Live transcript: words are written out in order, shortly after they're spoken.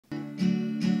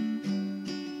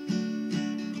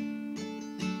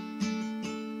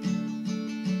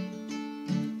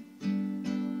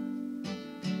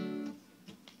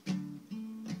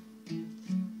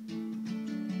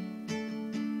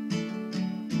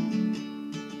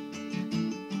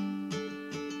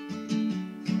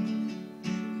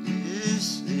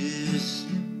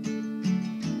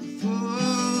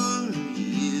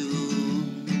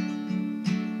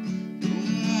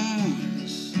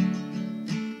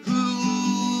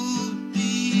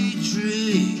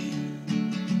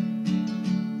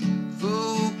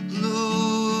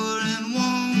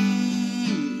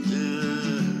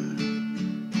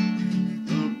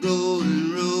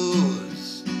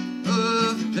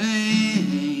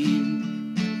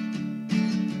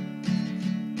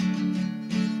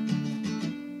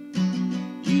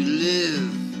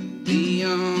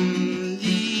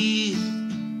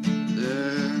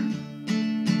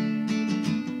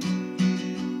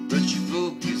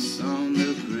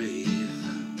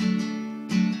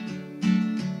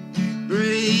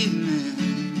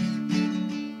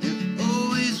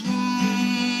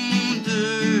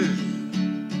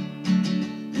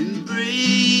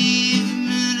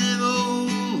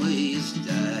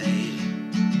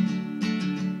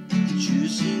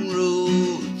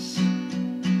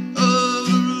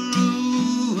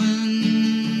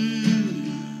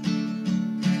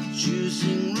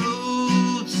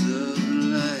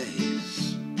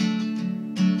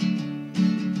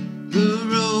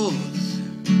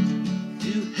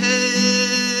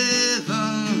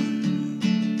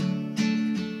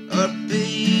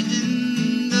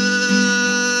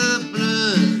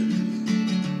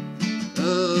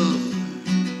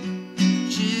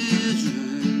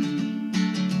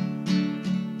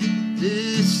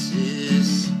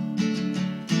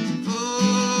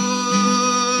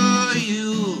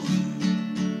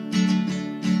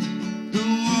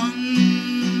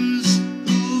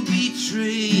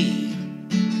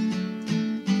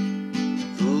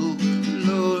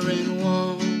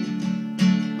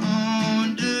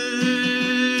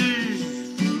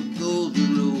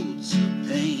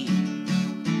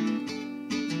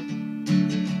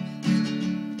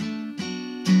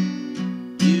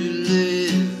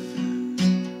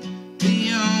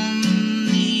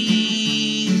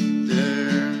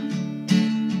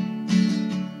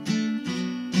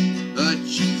but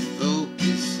you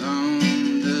focus on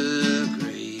the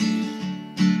grave.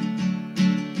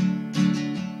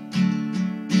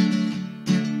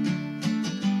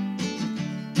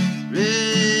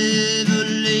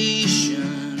 Revelation,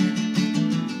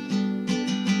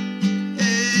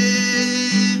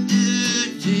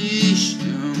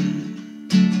 education,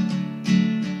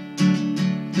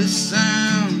 the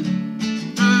sound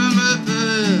from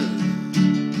above,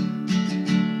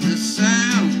 the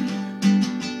sound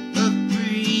of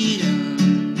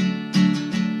freedom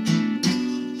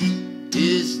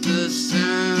is the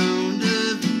sound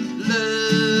of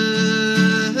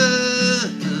love.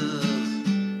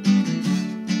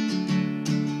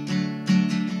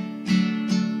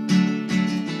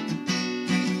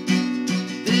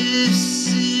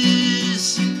 This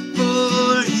is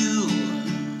for you,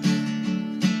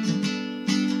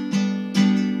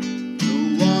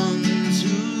 the ones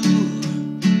who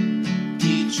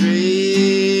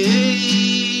betray.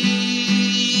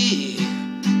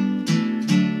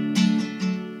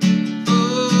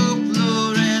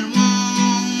 Folklore and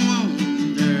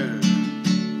wonder,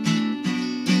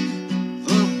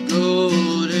 for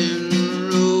golden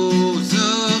rows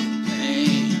of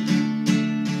pain.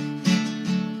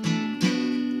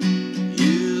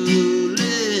 You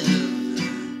live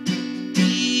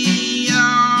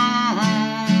beyond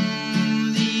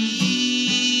the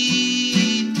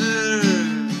ether,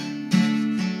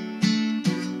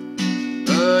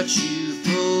 but you